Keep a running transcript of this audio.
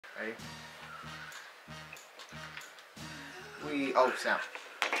Ready? Oh, snap.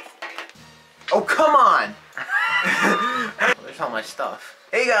 Oh, come on! There's all my stuff.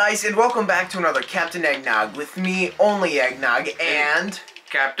 Hey guys, and welcome back to another Captain Eggnog with me, only Eggnog, and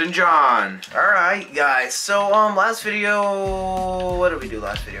Captain John. Alright, guys, so, last video... What did we do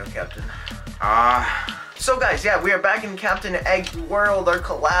last video, Captain? So guys, yeah, we are back in Captain Egg World, our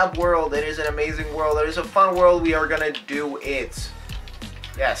collab world. It is an amazing world. It is a fun world. We are gonna do it.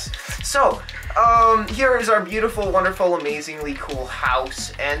 Yes. So, here is our beautiful, wonderful, amazingly cool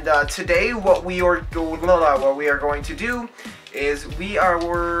house. And today, what we are going to do is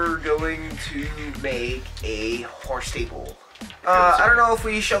we're going to make a horse stable. I don't know if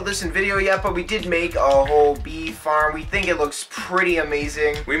we showed this in video yet, but we did make a whole bee farm. We think it looks pretty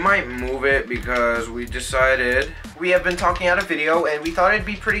amazing. We might move it because we decided... We have been talking out a video, and we thought it'd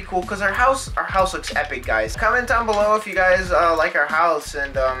be pretty cool because our house looks epic, guys. Comment down below if you guys like our house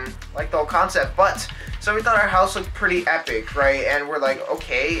and like the whole concept. But so we thought our house looked pretty epic, right? And we're like,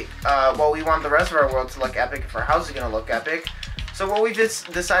 okay, well, we want the rest of our world to look epic if our house is gonna look epic. So what we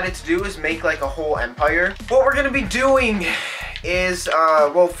just decided to do is make like a whole empire. What we're gonna be doing is,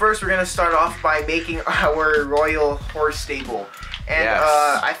 well, first we're gonna start off by making our royal horse stable. And yes.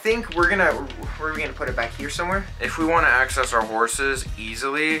 I think where are we gonna put it, back here somewhere? If we want to access our horses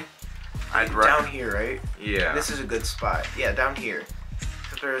easily, down here, right? Yeah. This is a good spot. Yeah, down here.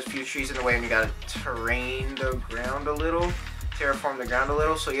 So there's a few trees in the way, and we gotta terrain the ground a little, terraform the ground a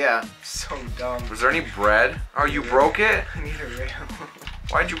little. So yeah, so dumb. Was there any bread? Oh, you broke it? I need a rail.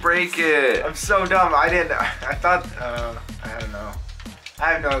 Why'd you break it? I'm so dumb. I thought, I don't know.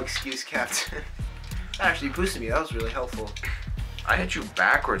 I have no excuse, Captain. That actually boosted me. That was really helpful. I hit you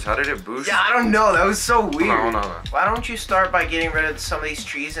backwards. How did it boost? Yeah, I don't know. That was so weird. Hold on. Why don't you start by getting rid of some of these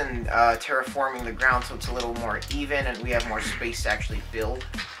trees and terraforming the ground so it's a little more even and we have more space to actually build?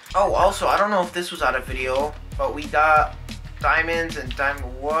 Oh, also, I don't know if this was out of video, but we got diamonds and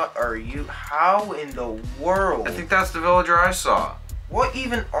what are you? How in the world? I think that's the villager I saw. What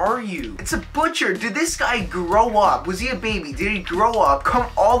even are you? It's a butcher. Did this guy grow up? Was he a baby? Did he grow up, come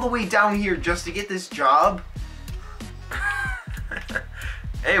all the way down here just to get this job?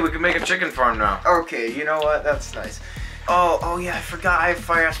 Hey, we can make a chicken farm now. Okay, you know what? That's nice. Oh yeah, I forgot I have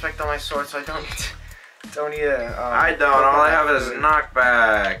fire aspect on my sword, so I don't need a... I don't. All I have is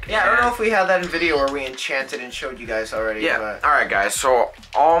knockback. Yeah, I don't know if we had that in video or we enchanted and showed you guys already. Yeah. But... All right, guys. So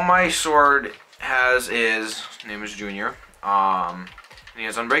all my sword has is, his name is Junior. And he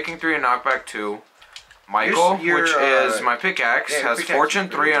has Unbreaking 3 and Knockback 2. Michael, which is my pickaxe, has pickaxe Fortune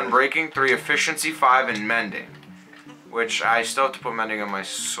 3, Unbreaking 3, Efficiency 5, and Mending. Which I still have to put Mending on my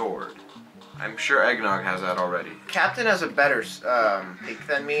sword. I'm sure Eggnog has that already. Captain has a better pick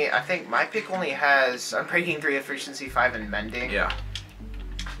than me. I think my pick only has Unbreaking 3, Efficiency 5, and Mending. Yeah.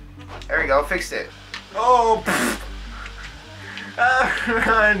 There we go, fixed it. Oh!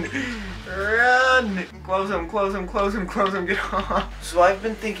 Run! Run! Close him, get off. So I've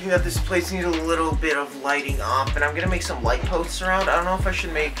been thinking that this place needs a little bit of lighting up, and I'm gonna make some light posts around. I don't know if I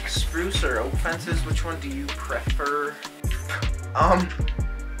should make spruce or oak fences. Which one do you prefer?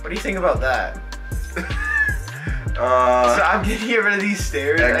 What do you think about that? So I'm gonna get rid of these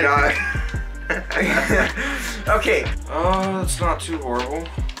stairs. Okay. Oh, that's not too horrible.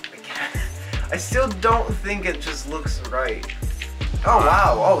 I still don't think it just looks right. Oh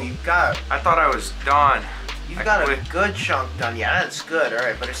wow! Oh, you've got... I thought I was done. You've got a good chunk done. Yeah, that's good.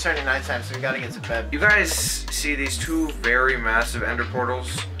 Alright, but it's starting nighttime, so we gotta get to bed. You guys see these two very massive ender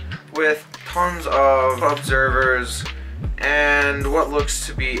portals with tons of observers and what looks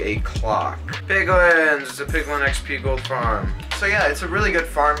to be a clock. Piglins! It's a Piglin XP gold farm. So yeah, it's a really good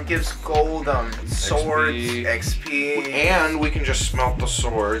farm. It gives gold, swords, XP. And we can just smelt the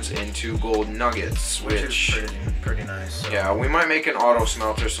swords into gold nuggets, which is pretty nice. So. Yeah, we might make an auto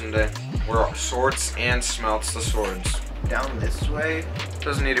smelter someday, where sorts and smelts the swords. Down this way.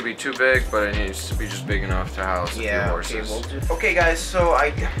 Doesn't need to be too big, but it needs to be just big enough to house a few horses. Okay, guys, so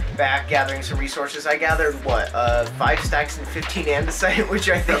I'm back gathering some resources. I gathered what, 5 stacks and 15 andesite, which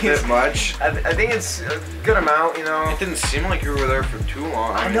I think is much. I think it's a good amount, you know. It didn't seem like you were there for too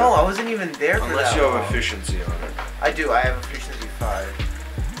long. I know, I wasn't even there for that unless you have efficiency on it. I do. I have efficiency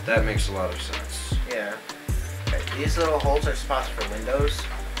 5. That makes a lot of sense. Yeah. Okay, these little holes are spots for windows,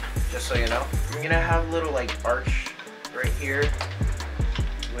 just so you know. I'm gonna have a little like arch right here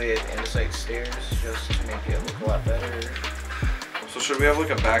with andesite stairs just to make it look a lot better. So should we have like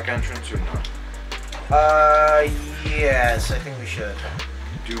a back entrance or not? Yes, I think we should.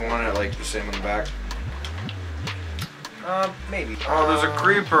 Do you want it like the same on the back? Maybe. Oh, there's a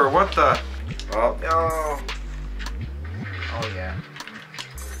creeper. What the? Oh. Oh. Oh yeah.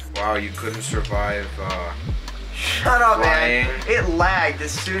 Wow, you couldn't survive. Shut up, flying. man. It lagged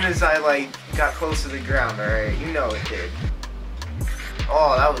as soon as I like got close to the ground. All right, you know it did.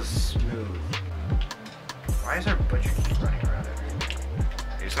 Oh, that was smooth. Why is our butcher keep running around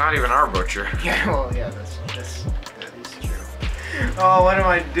everywhere? It's not even our butcher. Yeah, well, yeah, that is true. Oh, what am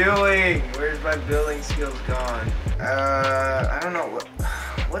I doing? Where's my building skills gone? I don't know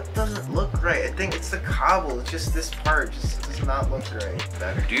what doesn't look right. I think it's the cobble. It's just this part just does not look right.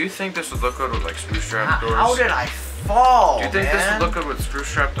 Better. Do you think this would look good with like spruce trap doors? How did I fall? Do you think this would look good with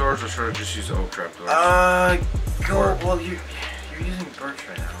spruce trap doors, or should I just use oak trap doors? Well, you're using birch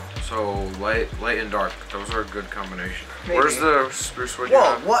right now. So light and dark. Those are a good combination. Maybe. Where's the spruce wood?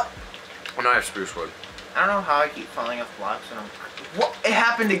 Whoa, what? Oh, no, I have spruce wood. I don't know how I keep falling off blocks and I'm... What? It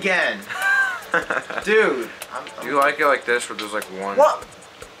happened again. Dude. Do you like it like this, where there's like one? What?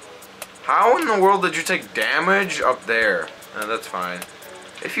 How in the world did you take damage up there? No, that's fine.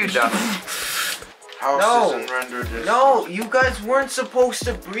 If you die... House isn't rendered. No, you guys weren't supposed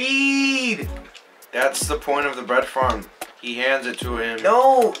to breed. That's the point of the bread farm. He hands it to him.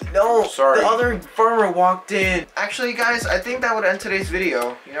 No. Sorry. The other farmer walked in. Actually, guys, I think that would end today's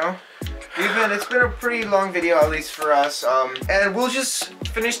video, you know? It's been a pretty long video, at least for us. And we'll just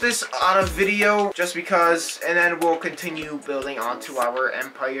finish this on a video just because, and then we'll continue building onto our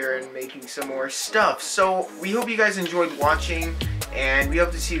empire and making some more stuff. So we hope you guys enjoyed watching, and we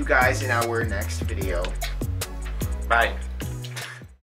hope to see you guys in our next video. Bye.